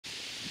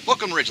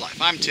Welcome to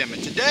RidgeLife. I'm Tim,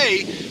 and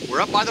today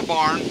we're up by the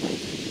barn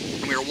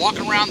and we are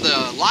walking around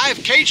the live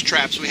cage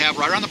traps we have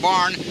right around the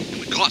barn, and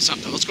we caught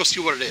something. Let's go see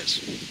what it is.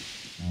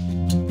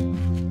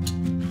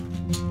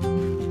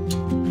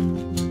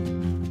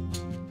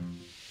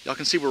 Y'all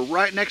can see we're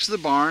right next to the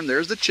barn.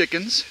 There's the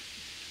chickens.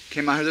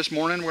 Came out here this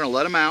morning. We're gonna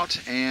let them out,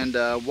 and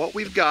what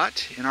we've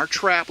got in our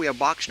trap, we have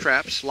box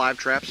traps, live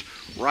traps,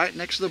 right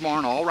next to the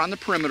barn, all around the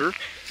perimeter.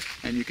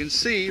 And you can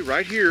see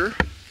right here,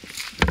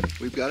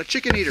 we've got a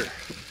chicken eater.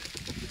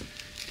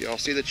 Y'all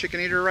see the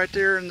chicken eater right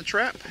there in the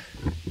trap?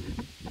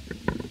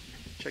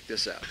 Check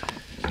this out.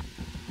 I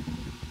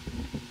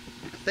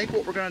think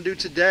what we're going to do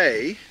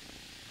today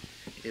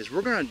is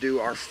we're going to do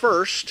our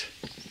first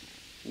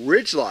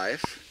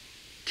RidgeLife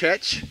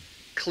catch,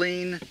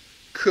 clean,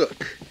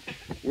 cook.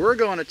 We're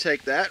going to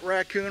take that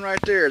raccoon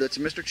right there, that's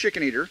Mr.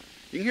 Chicken Eater.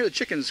 You can hear the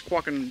chickens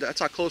quacking, that's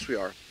how close we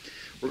are.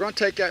 We're going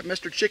to take that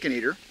Mr. Chicken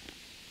Eater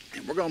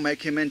and we're going to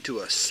make him into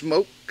a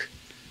smoked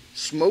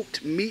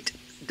meat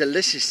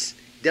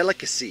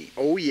delicacy.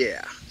 Oh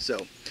yeah.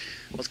 So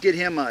let's get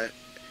him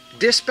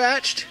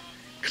dispatched,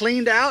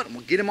 cleaned out, and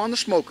we'll get him on the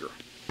smoker.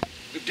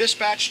 We've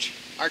dispatched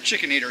our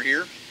chicken eater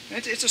here.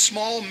 And it's a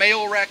small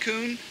male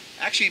raccoon.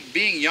 Actually,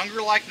 being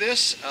younger like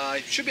this,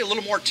 it should be a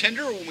little more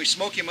tender when we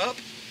smoke him up.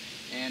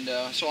 And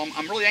so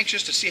I'm really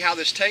anxious to see how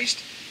this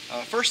tastes.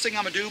 First thing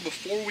I'm going to do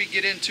before we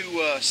get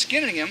into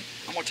skinning him,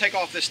 I'm going to take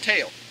off this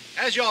tail.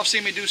 As y'all have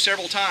seen me do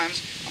several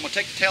times, I'm going to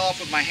take the tail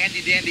off with my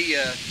handy dandy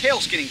tail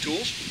skinning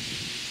tools.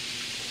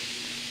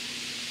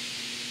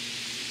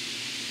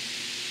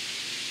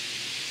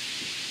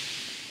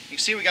 You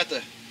can see we got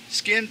the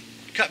skin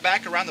cut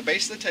back around the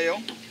base of the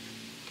tail.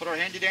 Put our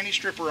handy dandy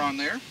stripper on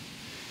there.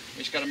 We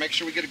just got to make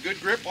sure we get a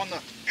good grip on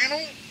the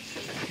animal.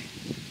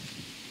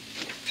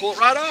 Pull it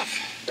right off.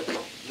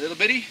 Little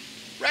bitty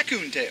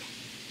raccoon tail.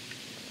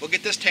 We'll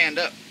get this tanned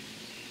up.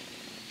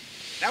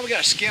 Now we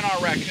got to skin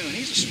our raccoon.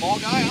 He's a small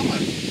guy. I'm going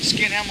to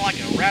skin him like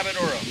a rabbit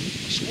or a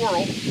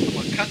squirrel. I'm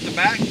going to cut the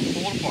back and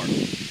pull it apart.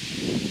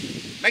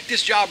 Make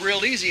this job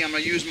real easy, I'm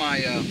going to use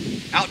my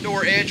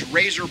Outdoor Edge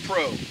Razor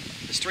Pro.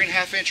 This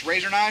 3.5-inch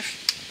razor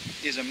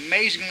knife is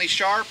amazingly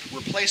sharp,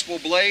 replaceable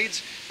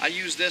blades. I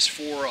use this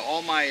for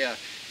all my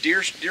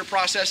deer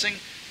processing,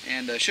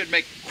 and should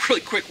make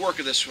really quick work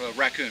of this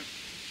raccoon.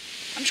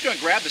 I'm just going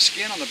to grab the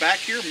skin on the back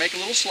here, make a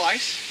little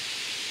slice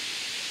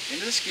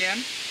into the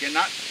skin, again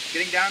not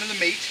getting down to the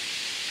meat.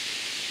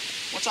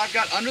 Once I've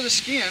got under the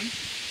skin,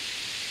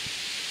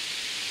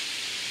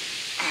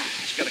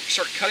 just got to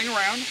start cutting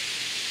around.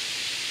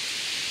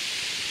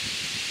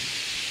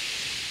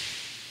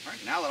 All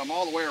right, now that I'm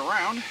all the way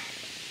around,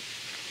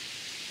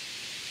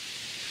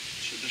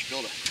 should just be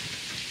able to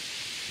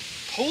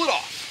pull it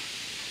off.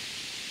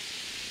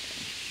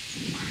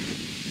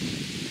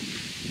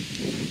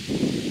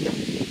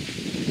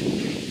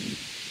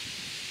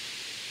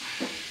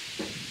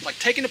 It's like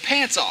taking the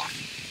pants off.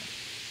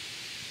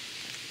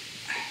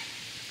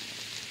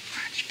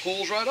 Just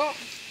pulls right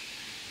off.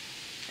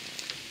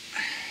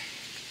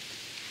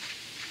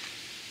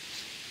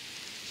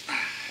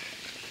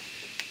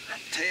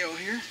 Tail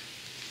here.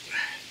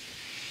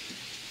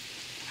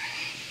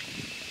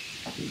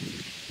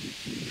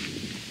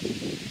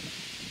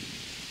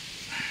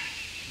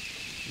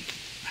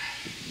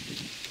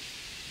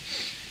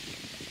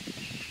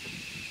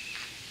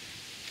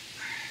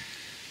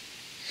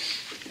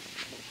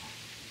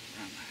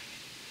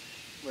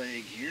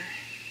 Leg here.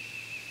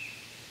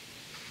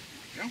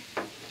 There we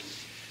go.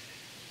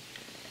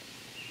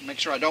 Make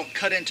sure I don't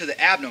cut into the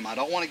abdomen. I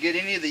don't want to get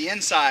any of the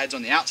insides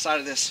on the outside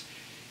of this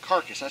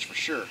carcass, that's for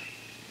sure.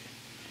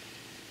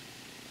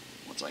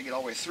 Once I get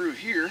all the way through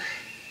here,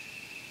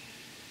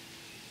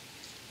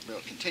 I'll be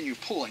able to continue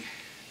pulling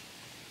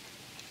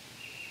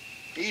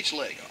each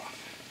leg off.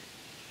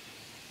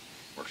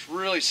 Works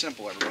really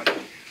simple, everybody.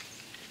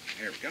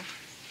 There we go.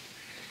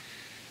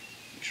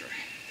 Make sure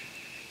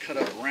I cut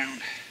up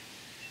around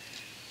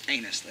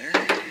anus there.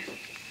 Alright.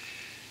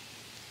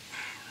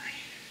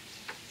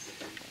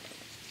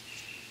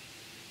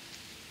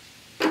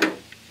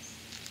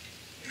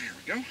 There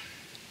we go.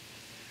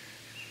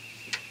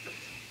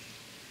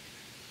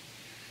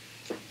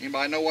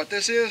 Anybody know what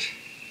this is?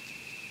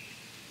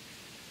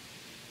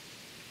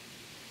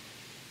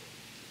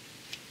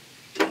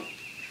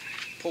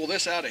 Pull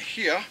this out of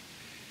here.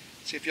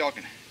 See if y'all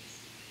can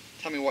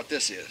tell me what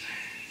this is.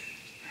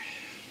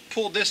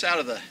 Pulled this out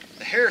of the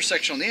hair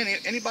section on the end.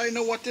 Anybody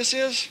know what this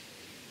is?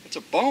 It's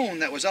a bone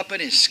that was up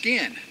in his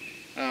skin.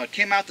 It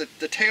came out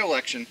the tail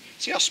section.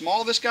 See how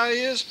small this guy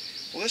is?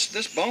 Well,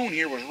 this bone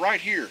here was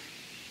right here.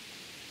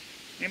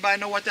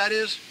 Anybody know what that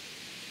is?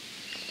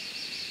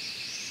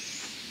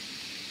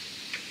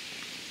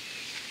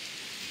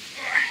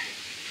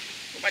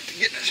 Go back to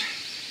getting his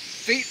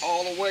feet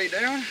all the way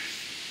down.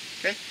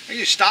 Okay, now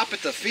you stop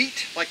at the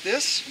feet like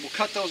this. We'll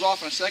cut those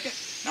off in a second.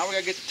 Now we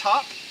gotta get the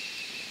top.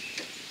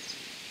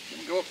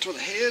 We'll go up to the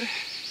head.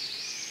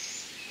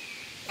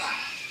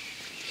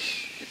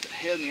 Get the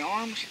head and the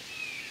arms.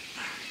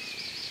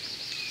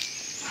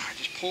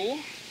 Just pull,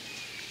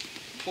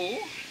 pull.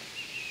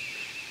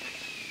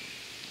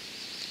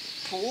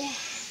 pull,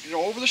 get it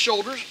over the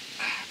shoulders,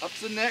 up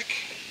to the neck.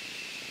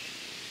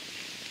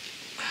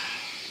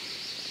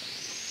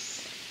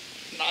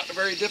 Not a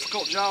very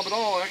difficult job at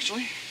all,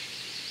 actually.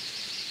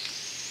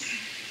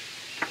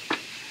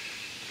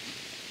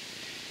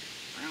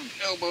 Around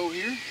the elbow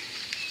here.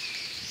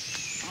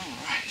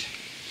 Alright.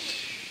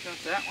 Got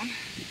that one.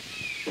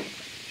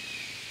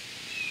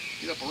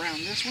 Get up around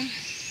this one.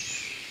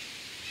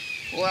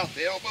 Pull out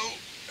the elbow.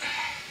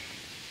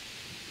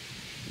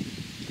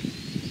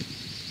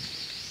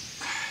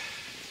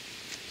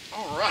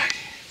 Alright.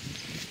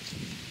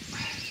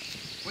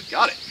 We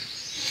got it.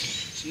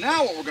 So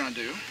now what we're going to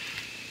do,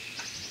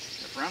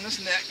 up around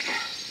this neck.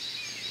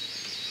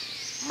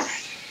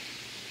 Alright.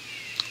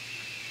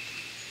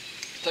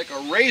 Take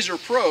our Razor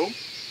Pro.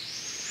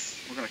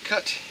 We're going to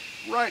cut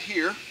right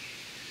here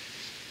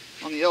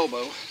on the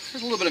elbow.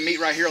 There's a little bit of meat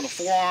right here on the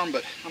forearm,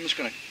 but I'm just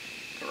going to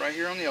cut right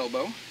here on the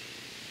elbow.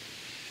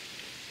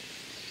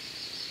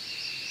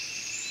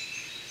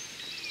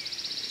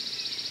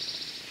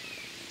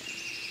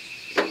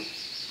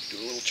 Do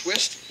a little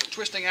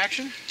twisting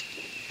action.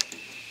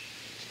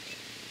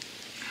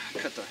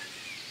 Cut the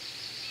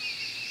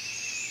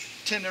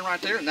tendon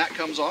right there, and that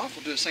comes off.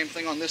 We'll do the same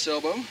thing on this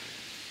elbow.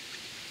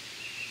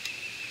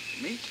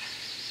 Meat.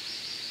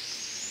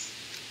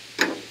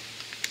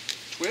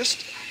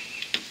 Twist.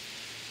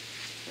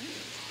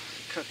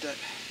 Cut that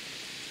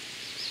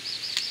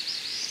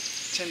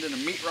tendon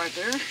of meat right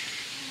there.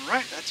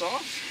 Alright, that's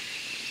off.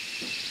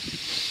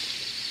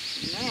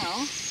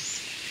 Now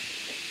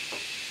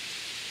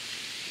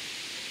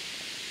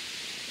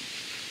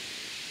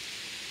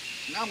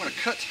I'm going to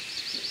cut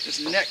this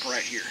neck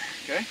right here.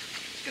 Okay?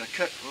 Just going to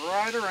cut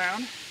right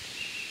around.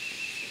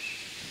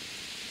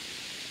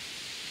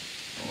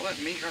 All that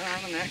meat right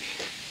around the neck.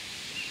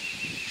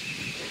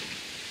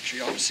 Make sure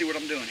y'all can see what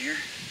I'm doing here.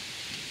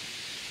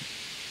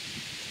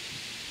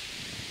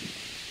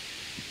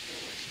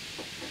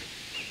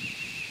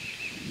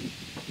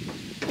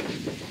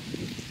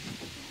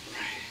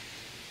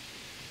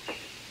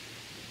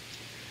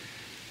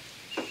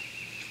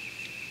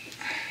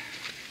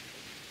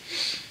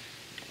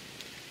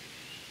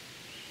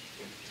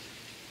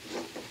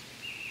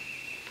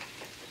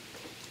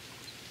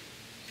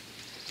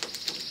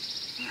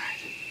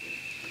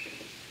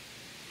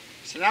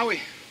 So now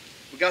we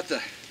got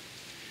the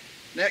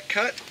neck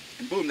cut,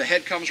 and boom, the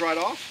head comes right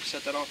off.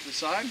 Set that off to the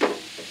side. All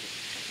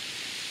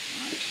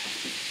right.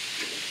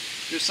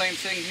 Do the same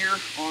thing here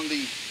on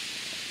the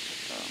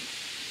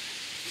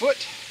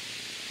foot.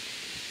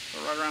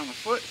 Go right around the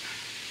foot.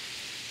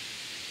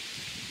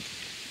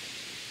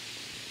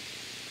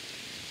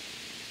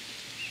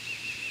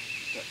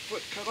 Get that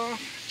foot cut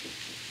off.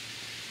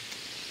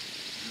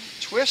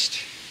 Twist.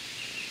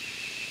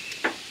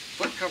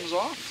 Foot comes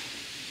off.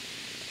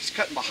 Just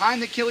cutting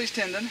behind the Achilles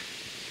tendon.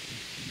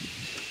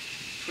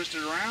 Twist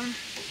it around.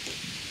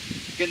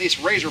 Again, this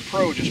Razor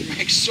Pro just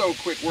makes so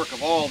quick work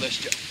of all this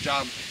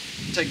job,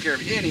 taking care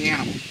of any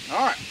animal.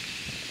 Alright,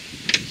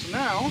 so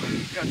now,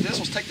 got this.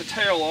 Let's take the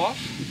tail off.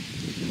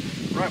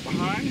 Right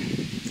behind.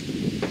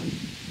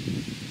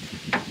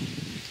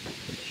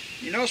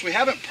 You notice we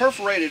haven't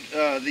perforated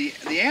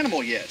the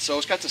animal yet, so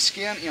it's got the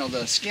skin, you know,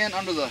 the skin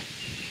under the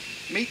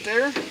meat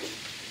there.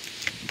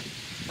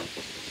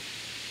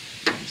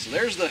 So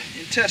there's the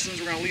intestines.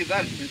 We're going to leave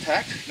that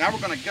intact. Now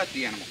we're going to gut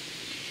the animal.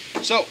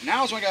 So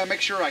now is when I got to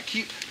make sure I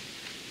keep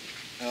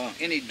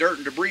any dirt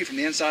and debris from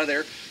the inside of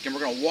there. Again, we're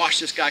going to wash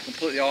this guy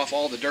completely off,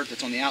 all the dirt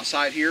that's on the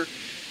outside here.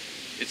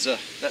 It's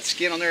that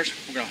skin on there.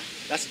 So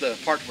that's the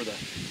part where the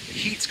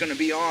heat's going to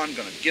be on.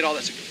 Going to get all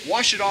that.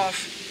 Wash it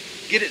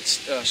off. Get it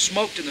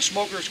smoked in the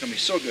smoker. It's going to be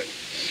so good.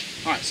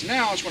 All right. So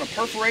now I just want to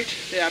perforate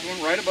the abdomen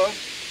right above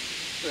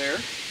there.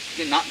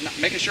 Again, not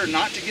making sure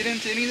not to get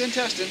into any of the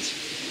intestines.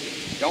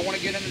 Don't want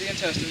to get into the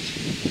intestines.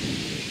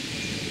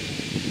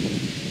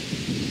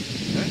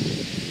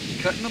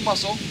 Okay. Cutting the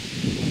muscle.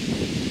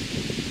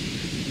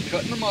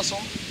 Cutting the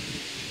muscle.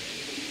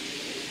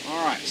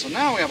 Alright, so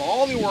now we have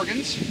all the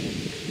organs.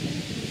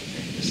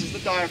 Okay, this is the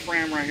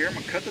diaphragm right here. I'm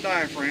going to cut the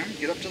diaphragm,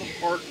 get up to the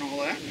heart and all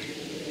that.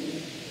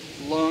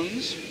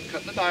 Lungs,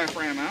 cutting the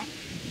diaphragm out.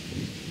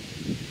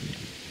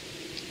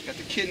 Got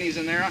the kidneys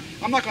in there.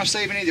 I'm not going to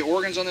save any of the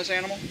organs on this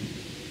animal.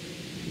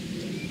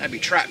 That'd be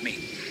trap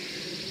meat.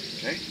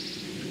 Okay.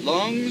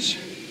 Lungs,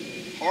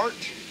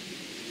 heart,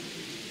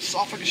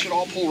 esophagus should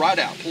all pull right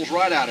out. Pulls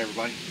right out,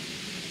 everybody.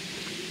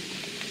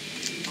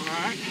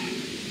 Alright.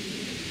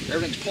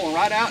 Everything's pulling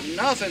right out.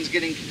 Nothing's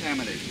getting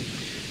contaminated.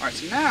 Alright,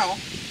 so now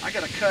I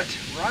got to cut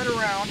right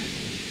around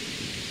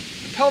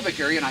the pelvic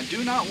area, and I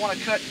do not want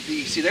to cut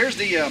the, see there's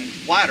the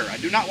bladder. I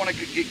do not want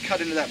to get cut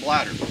into that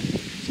bladder.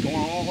 It's going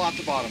all out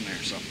the bottom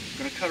there. So I'm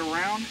going to cut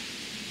around,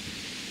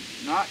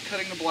 not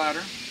cutting the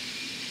bladder.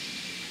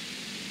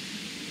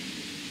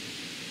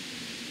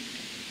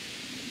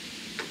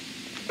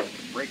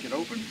 Break it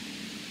open.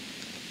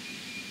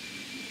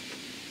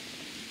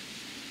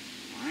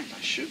 Alright,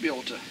 I should be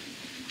able to,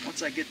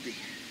 once I get the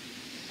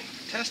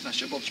intestine, I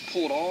should be able to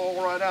pull it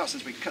all right out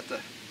since we cut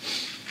the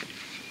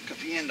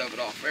end of it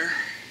off there.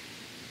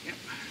 Yep.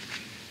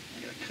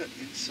 I gotta cut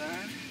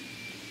inside.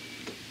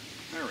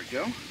 There we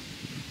go.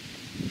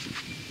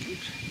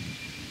 Oops.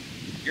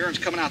 Urine's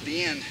coming out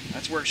the end.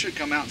 That's where it should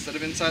come out instead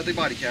of inside the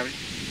body cavity.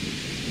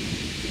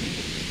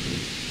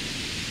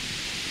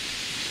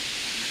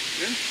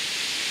 Good.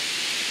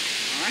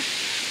 Alright.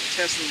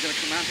 Intestine's going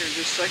to come out here in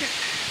just a second.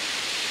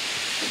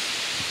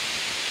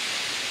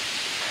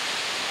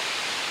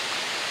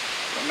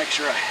 I'll make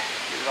sure I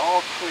get it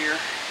all clear.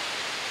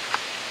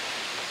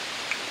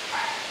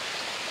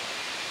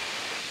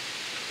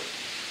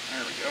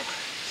 There we go.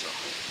 So,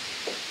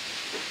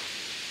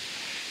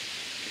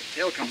 okay,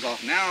 tail comes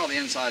off. Now the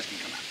insides can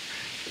come out.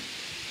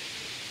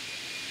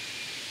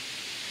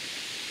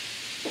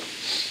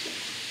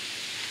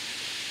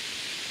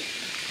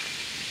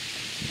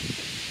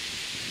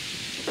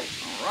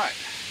 All right.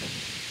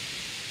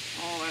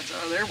 All that's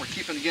out of there. We're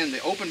keeping, again,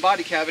 the open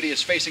body cavity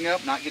is facing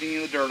up, not getting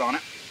any of the dirt on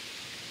it.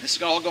 This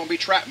is all going to be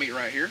trap meat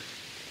right here.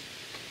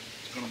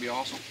 It's going to be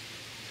awesome.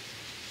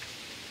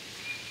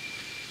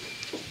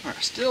 All right,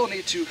 I still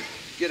need to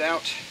get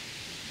out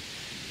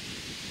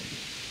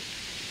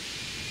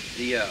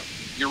the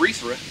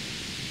urethra.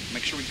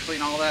 Make sure we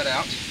clean all that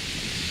out.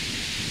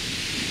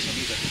 So I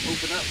need to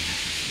open up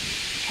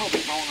the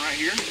pelvic bone right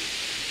here.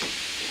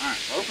 All right,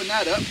 so open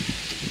that up,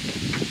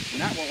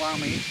 and that will allow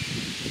me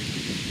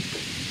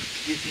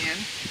to get in,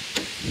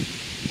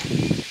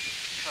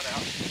 cut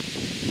out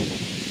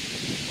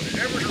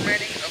whatever's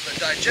remaining of the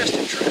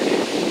digestive tract.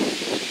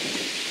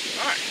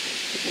 All right.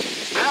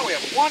 Now we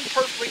have one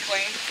perfectly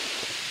clean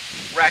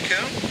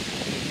raccoon.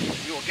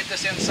 We will get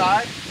this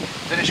inside,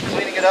 finish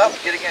cleaning it up,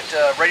 getting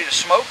it ready to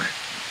smoke,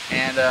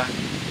 and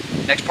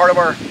next part of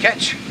our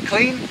catch,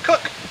 clean,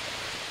 cook.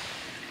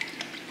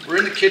 We're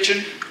in the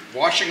kitchen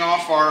washing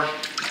off our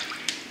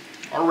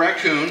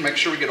raccoon. Make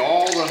sure we get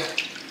all the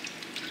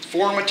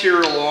foreign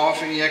material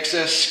off, any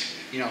excess,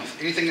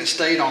 anything that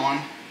stayed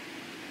on.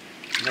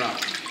 I'm gonna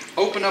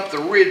open up the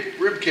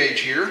rib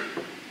cage here,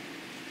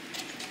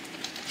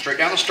 straight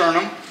down the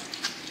sternum.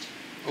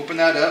 Open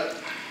that up.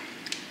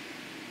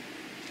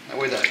 That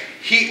way the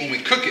heat, when we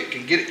cook it,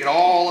 can get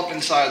all up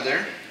inside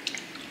there.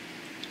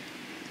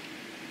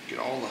 Get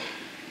all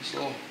this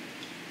little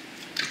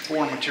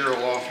foreign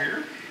material off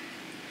here.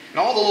 And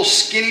all the little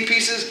skinny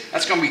pieces,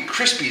 that's going to be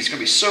crispy. It's going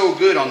to be so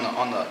good on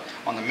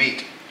the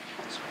meat.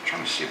 So I'm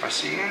trying to see if I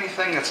see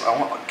anything that's. I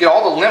want to get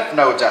all the lymph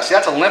nodes out. See,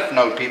 that's a lymph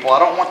node, people. I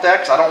don't want that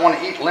because I don't want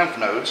to eat lymph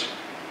nodes.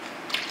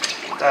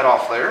 Get that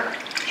off there.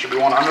 Should be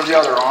one under the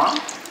other arm.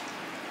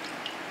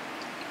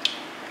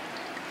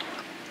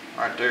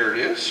 Right there it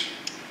is.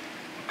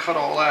 Cut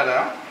all that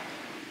out.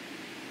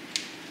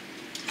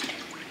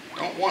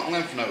 Don't want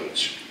lymph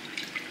nodes.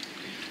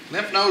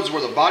 Lymph nodes are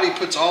where the body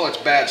puts all its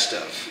bad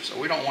stuff. So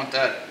we don't want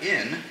that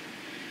in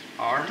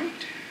our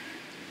meat.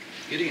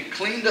 Getting it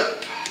cleaned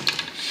up.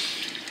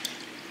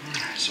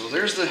 Alright, so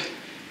there's the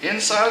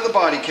inside of the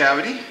body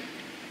cavity.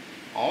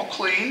 All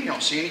clean. You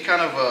don't see any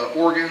kind of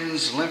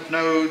organs, lymph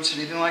nodes,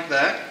 anything like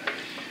that.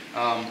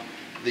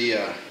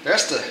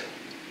 That's the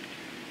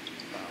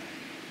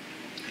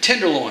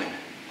tenderloin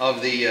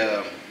of the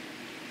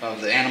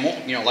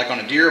animal, like on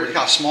a deer, but look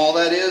how small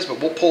that is, but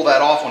we'll pull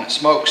that off when it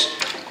smokes.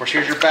 Of course,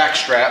 here's your back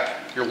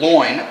strap, your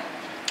loin.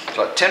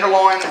 So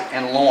tenderloin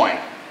and loin.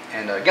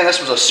 And again, this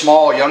was a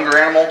small, younger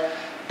animal,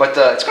 but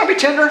it's going to be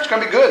tender, it's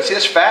going to be good. See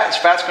this fat? This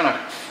fat's going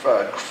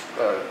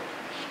to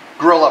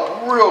grill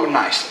up real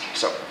nicely.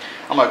 So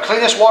I'm going to clean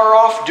this water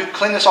off,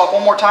 clean this off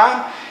one more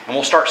time, and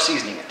we'll start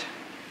seasoning it.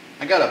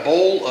 I got a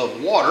bowl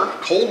of water,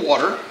 cold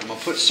water. I'm going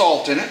to put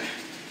salt in it.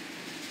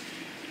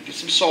 Get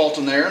some salt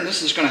in there, and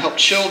this is going to help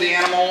chill the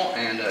animal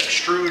and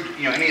extrude,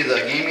 any of the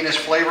gaminess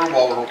flavor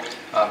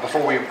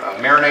before we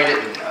marinate it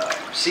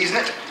and season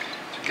it. So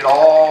get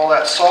all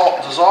that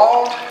salt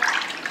dissolved.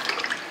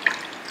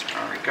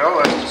 There we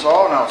go, that's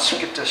dissolved. Now let's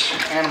get this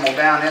animal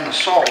down in the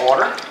salt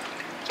water.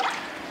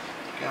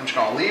 Okay, I'm just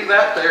going to leave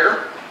that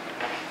there,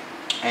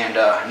 and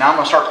now I'm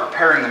going to start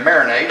preparing the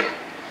marinade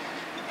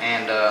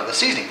and the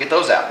seasoning. Get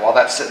those out while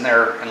that's sitting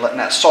there and letting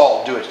that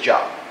salt do its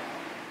job.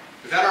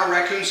 We've had our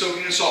raccoon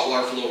soaking in salt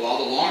water for a little while.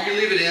 The longer you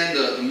leave it in,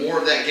 the more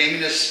of that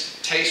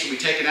gaminess taste will be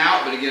taken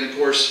out. But again, of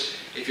course,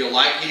 if you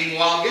like eating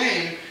wild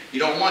game, you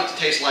don't want it to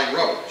taste like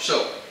rubber.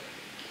 So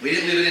we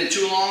didn't leave it in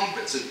too long,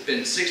 but it's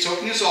been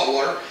soaking in salt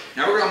water.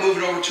 Now we're going to move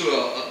it over to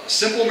a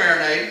simple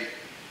marinade.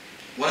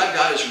 What I've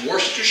got is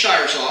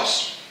Worcestershire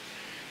sauce.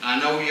 I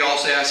know you all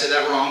say I said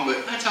that wrong,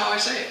 but that's how I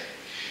say it.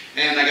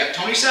 And I got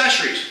Tony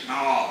Chachere's.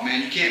 Oh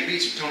man, you can't beat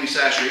some Tony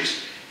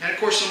Chachere's. And of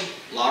course some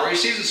Lowry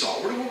seasoned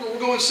salt. We're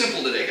going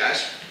simple today,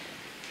 guys.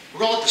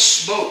 We're going to let the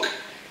smoke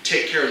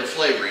take care of the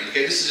flavoring.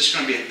 Okay, this is just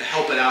going to be to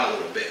help it out a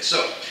little bit.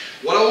 So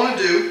what I want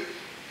to do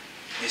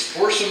is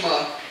pour some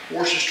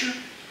Worcestershire.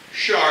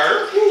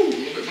 Ooh, a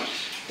little bit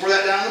much. Pour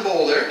that down in the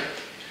bowl there.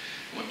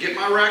 I'm going to get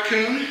my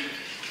raccoon,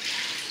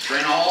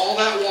 drain all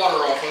that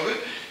water off of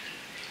it.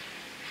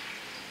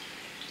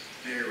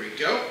 There we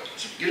go.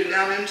 So get it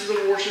down into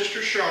the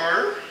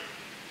Worcestershire.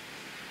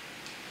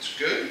 That's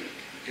good.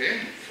 Okay,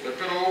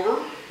 flip it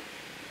over.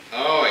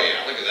 Oh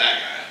yeah, look at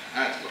that guy.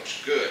 That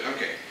looks good.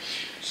 Okay.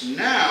 So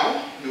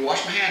now, let me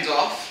wash my hands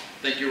off.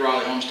 Thank you,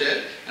 Riley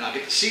Homestead. And I'll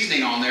get the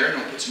seasoning on there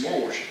and I'll put some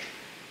more Worcestershire.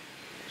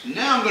 So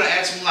now I'm going to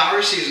add some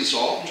Lowry seasoned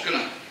salt. I'm just going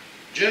to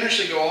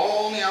generously go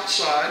all on the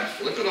outside,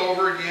 flip it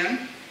over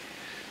again.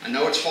 I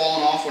know it's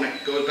falling off when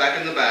it goes back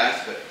in the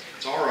bath, but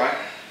it's all right.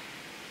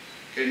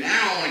 Okay,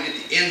 now I want to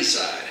get the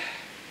inside.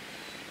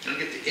 I'm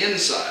going to get the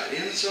inside.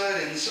 Okay,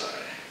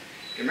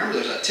 remember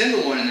there's that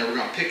tenderloin in there we're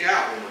going to pick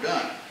out when we're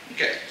done.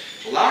 Okay,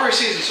 so Lowry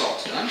seasoned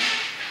salt's done.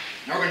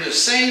 Now we're going to do the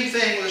same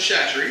thing with the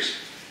sasheries.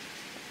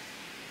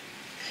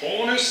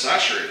 Whole new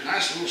sashery.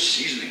 Nice little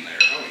seasoning there.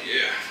 Oh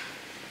yeah.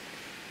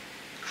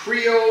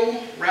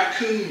 Creole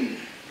raccoon,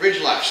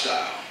 RidgeLife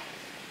style.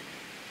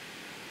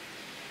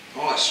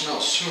 Oh, it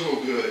smells so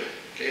good.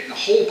 Okay, and the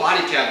whole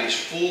body cavity is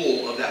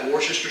full of that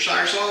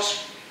Worcestershire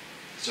sauce.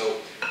 So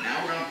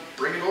now we're going to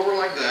bring it over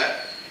like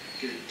that.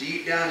 Get it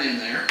deep down in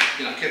there.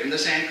 Again, I'm keeping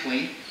this hand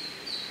clean.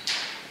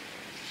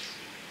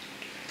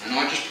 I know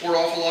I just poured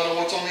off a lot of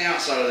what's on the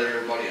outside of there,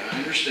 everybody. I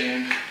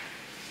understand.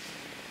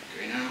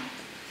 Okay, now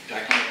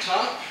back on the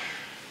top.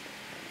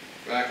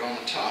 Back on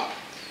the top.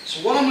 So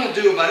what I'm going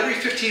to do about every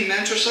 15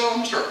 minutes or so, I'm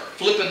going to start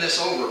flipping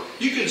this over.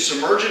 You can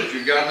submerge it if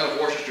you've got enough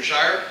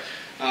Worcestershire,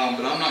 but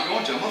I'm not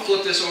going to. I'm going to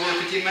flip this over in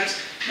 15 minutes.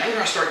 Now we're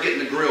going to start getting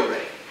the grill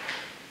ready.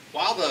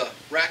 While the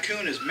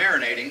raccoon is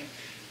marinating,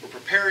 we're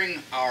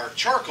preparing our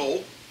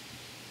charcoal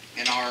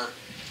and our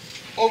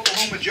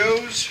Oklahoma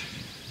Joe's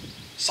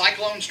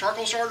Cyclone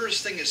charcoal starter.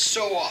 This thing is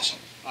so awesome.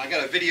 I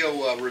got a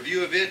video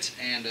review of it,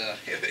 and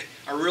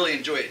I really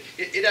enjoy it.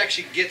 It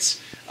actually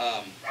gets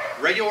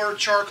regular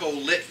charcoal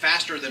lit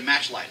faster than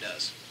matchlight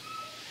does.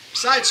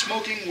 Besides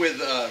smoking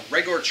with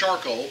regular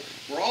charcoal,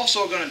 we're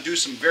also going to do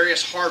some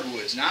various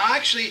hardwoods. Now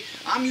actually,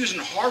 I'm using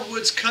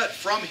hardwoods cut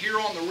from here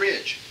on the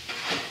ridge.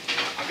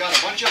 I've got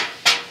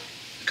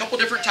a couple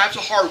different types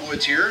of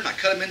hardwoods here, and I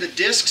cut them into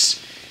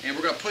discs, and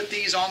we're going to put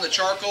these on the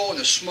charcoal, and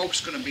the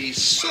smoke's going to be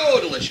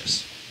so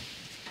delicious.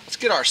 Let's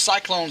get our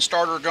Cyclone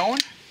starter going.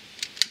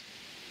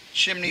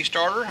 Chimney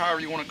starter,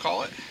 however you want to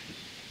call it.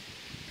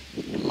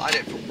 Light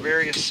it from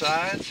various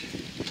sides.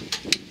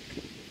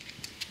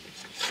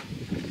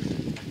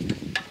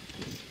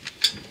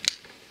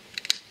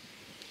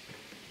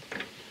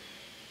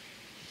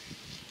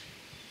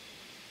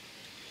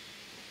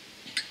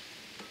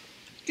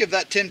 Give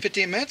that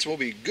 10-15 minutes, we'll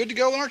be good to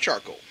go on our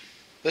charcoal.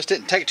 This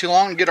didn't take too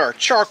long to get our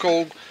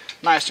charcoal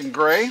nice and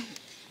gray.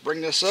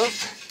 Bring this up,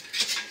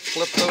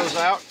 flip those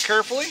out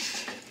carefully.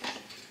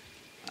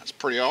 That's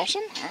pretty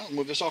awesome. All right, I'll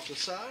move this off to the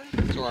side.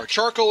 So our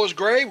charcoal is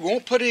gray. We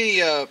won't put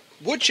any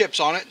wood chips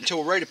on it until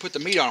we're ready to put the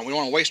meat on it. We don't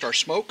want to waste our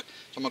smoke.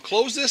 So I'm going to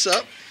close this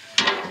up,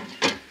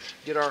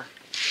 get our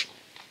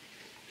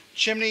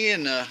chimney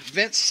and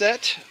vent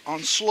set on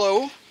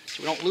slow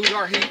so we don't lose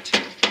our heat.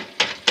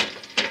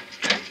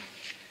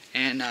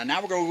 And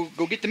now we're going to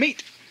go get the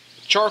meat.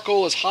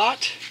 Charcoal is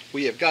hot.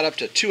 We have got up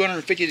to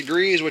 250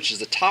 degrees, which is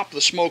the top of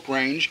the smoke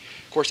range.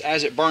 Of course,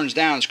 as it burns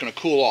down, it's going to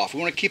cool off.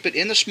 We want to keep it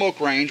in the smoke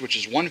range, which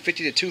is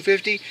 150 to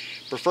 250.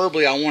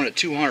 Preferably, I want it at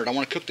 200. I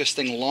want to cook this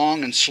thing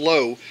long and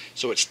slow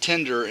so it's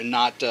tender and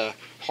not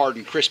hard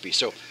and crispy.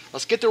 So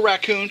let's get the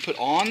raccoon put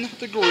on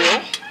the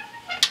grill.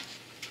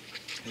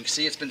 You can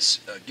see it's been,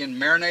 again,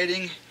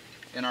 marinating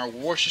in our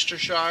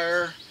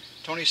Worcestershire,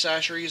 Tony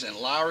Chachere's, and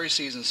Lowry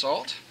seasoned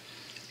salt.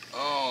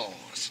 Oh,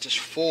 it's just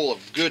full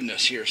of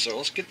goodness here. So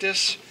let's get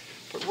this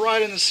put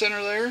right in the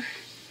center there.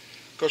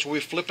 Of course, we'll be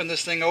flipping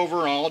this thing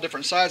over on all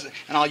different sides.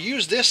 And I'll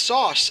use this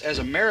sauce as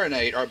a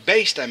marinade, or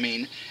baste, I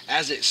mean,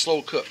 as it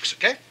slow cooks,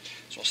 okay?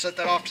 So I'll set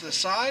that off to the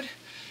side.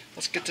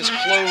 Let's get this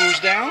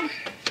closed down.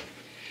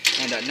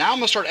 And now I'm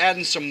going to start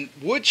adding some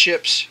wood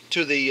chips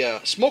to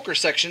the smoker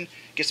section.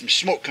 Get some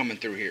smoke coming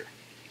through here.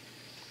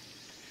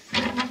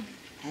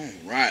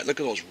 Alright, look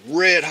at those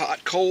red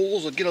hot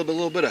coals. We'll get a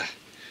little bit of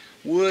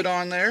wood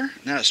on there.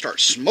 Now it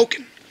starts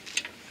smoking.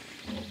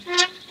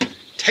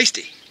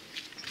 Tasty.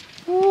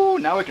 Ooh,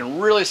 now we can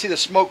really see the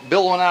smoke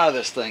billowing out of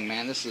this thing,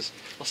 man. Let's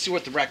see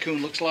what the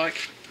raccoon looks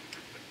like.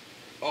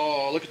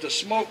 Oh, look at the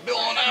smoke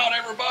billowing out,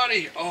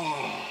 everybody.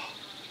 Oh,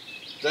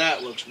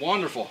 that looks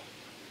wonderful.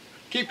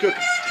 Keep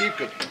cooking, keep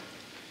cooking.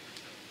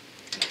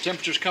 The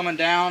temperature's coming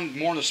down,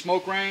 more in the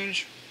smoke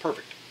range.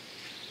 Perfect.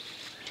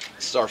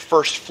 This is our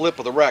first flip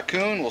of the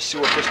raccoon. We'll see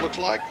what this looks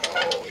like.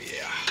 Oh,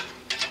 yeah.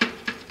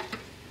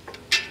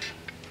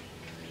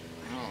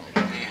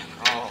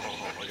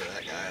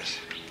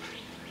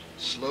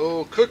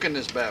 Slow cooking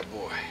this bad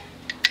boy.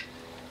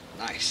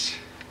 Nice.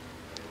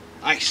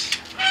 Nice.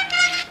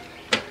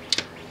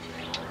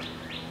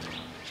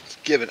 Let's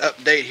give an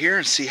update here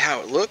and see how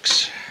it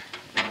looks.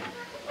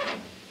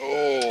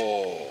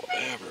 Oh,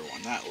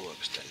 everyone, that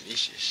looks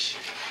delicious.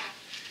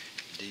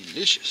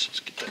 Delicious. Let's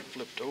get that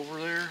flipped over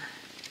there.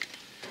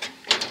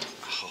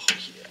 Oh,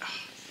 yeah.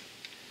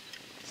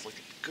 It's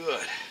looking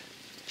good.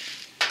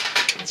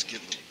 Let's get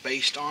a little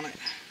baste on it.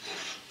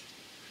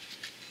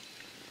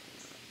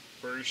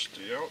 First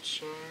the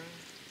outside.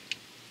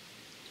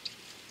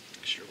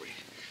 Make sure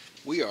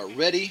we are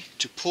ready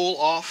to pull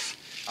off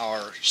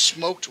our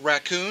smoked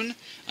raccoon.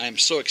 I am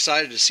so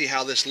excited to see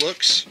how this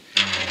looks.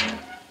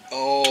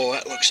 Oh,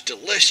 that looks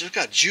delicious. Look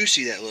how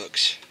juicy that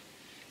looks.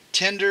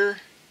 Tender,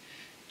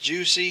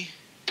 juicy,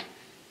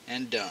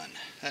 and done.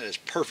 That is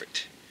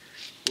perfect.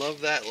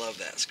 Love that, love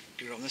that. Let's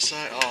get it on this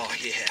side. Oh,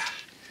 yeah.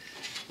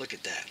 Look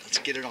at that. Let's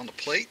get it on the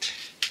plate.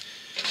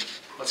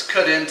 Let's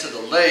cut into the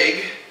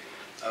leg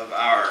of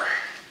our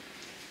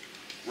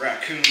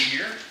raccoon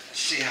here. Let's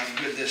see how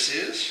good this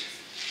is.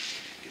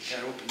 Get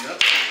that opened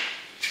up.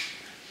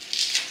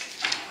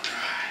 All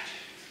right.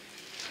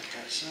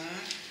 Cut that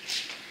side.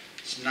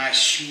 It's a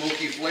nice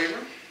smoky flavor.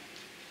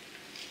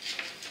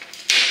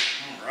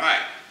 All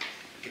right.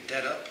 Get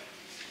that up.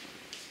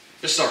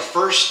 This is our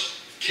first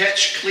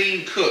catch,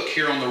 clean, cook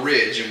here on the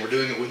Ridge, and we're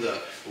doing it with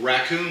a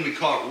raccoon we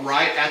caught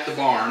right at the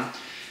barn.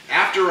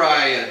 After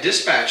I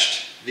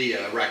dispatched the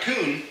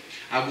raccoon,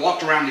 I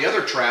walked around the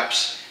other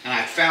traps and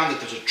I found that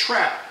there's a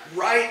trap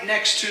right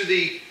next to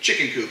the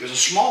chicken coop. It's a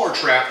smaller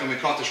trap than we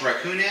caught this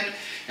raccoon in,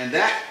 and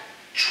that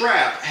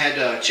trap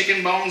had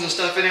chicken bones and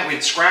stuff in it. We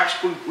had scraps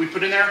we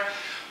put in there.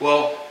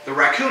 Well, the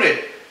raccoon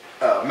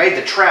had made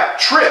the trap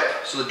trip,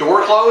 so the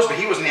door closed, but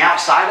he was on the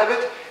outside of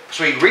it.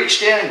 So he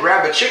reached in and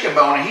grabbed a chicken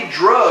bone and he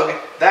drug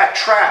that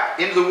trap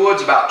into the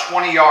woods about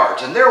 20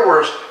 yards. And there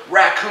was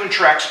raccoon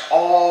tracks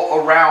all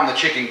around the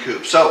chicken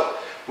coop. So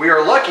we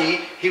are lucky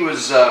he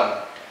was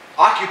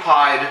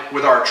occupied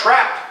with our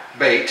trap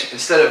bait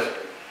instead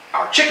of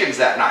our chickens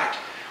that night.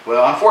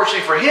 Well,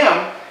 unfortunately for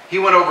him, he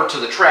went over to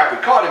the trap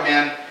we caught him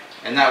in,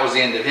 and that was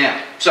the end of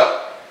him.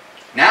 So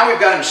now we've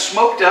got him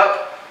smoked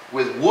up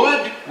with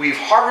wood we've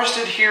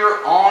harvested here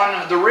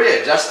on the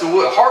Ridge. That's the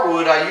wood,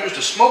 hardwood I used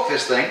to smoke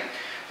this thing.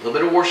 A little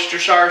bit of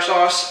Worcestershire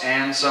sauce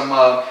and some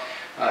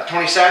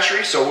Tony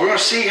Chachere's. So we're going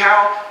to see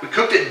how we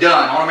cooked it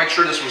done. I want to make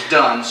sure this was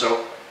done.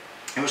 So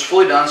it was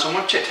fully done. So I'm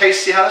going to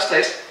taste, see how this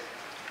tastes.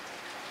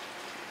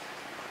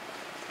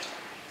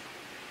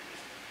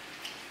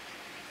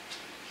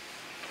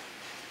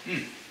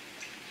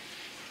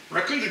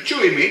 Raccoons are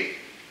chewy meat.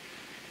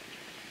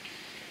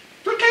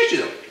 They're tasty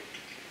though.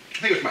 I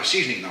think it's my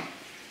seasoning though.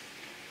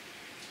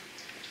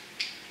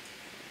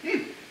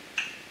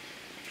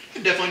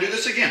 I'll definitely do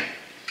this again.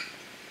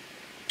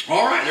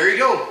 All right, there you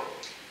go.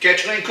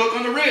 Catch, clean, cook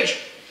on the Ridge.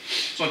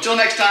 So until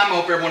next time, I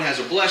hope everyone has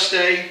a blessed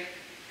day.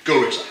 Go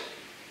RidgeLife.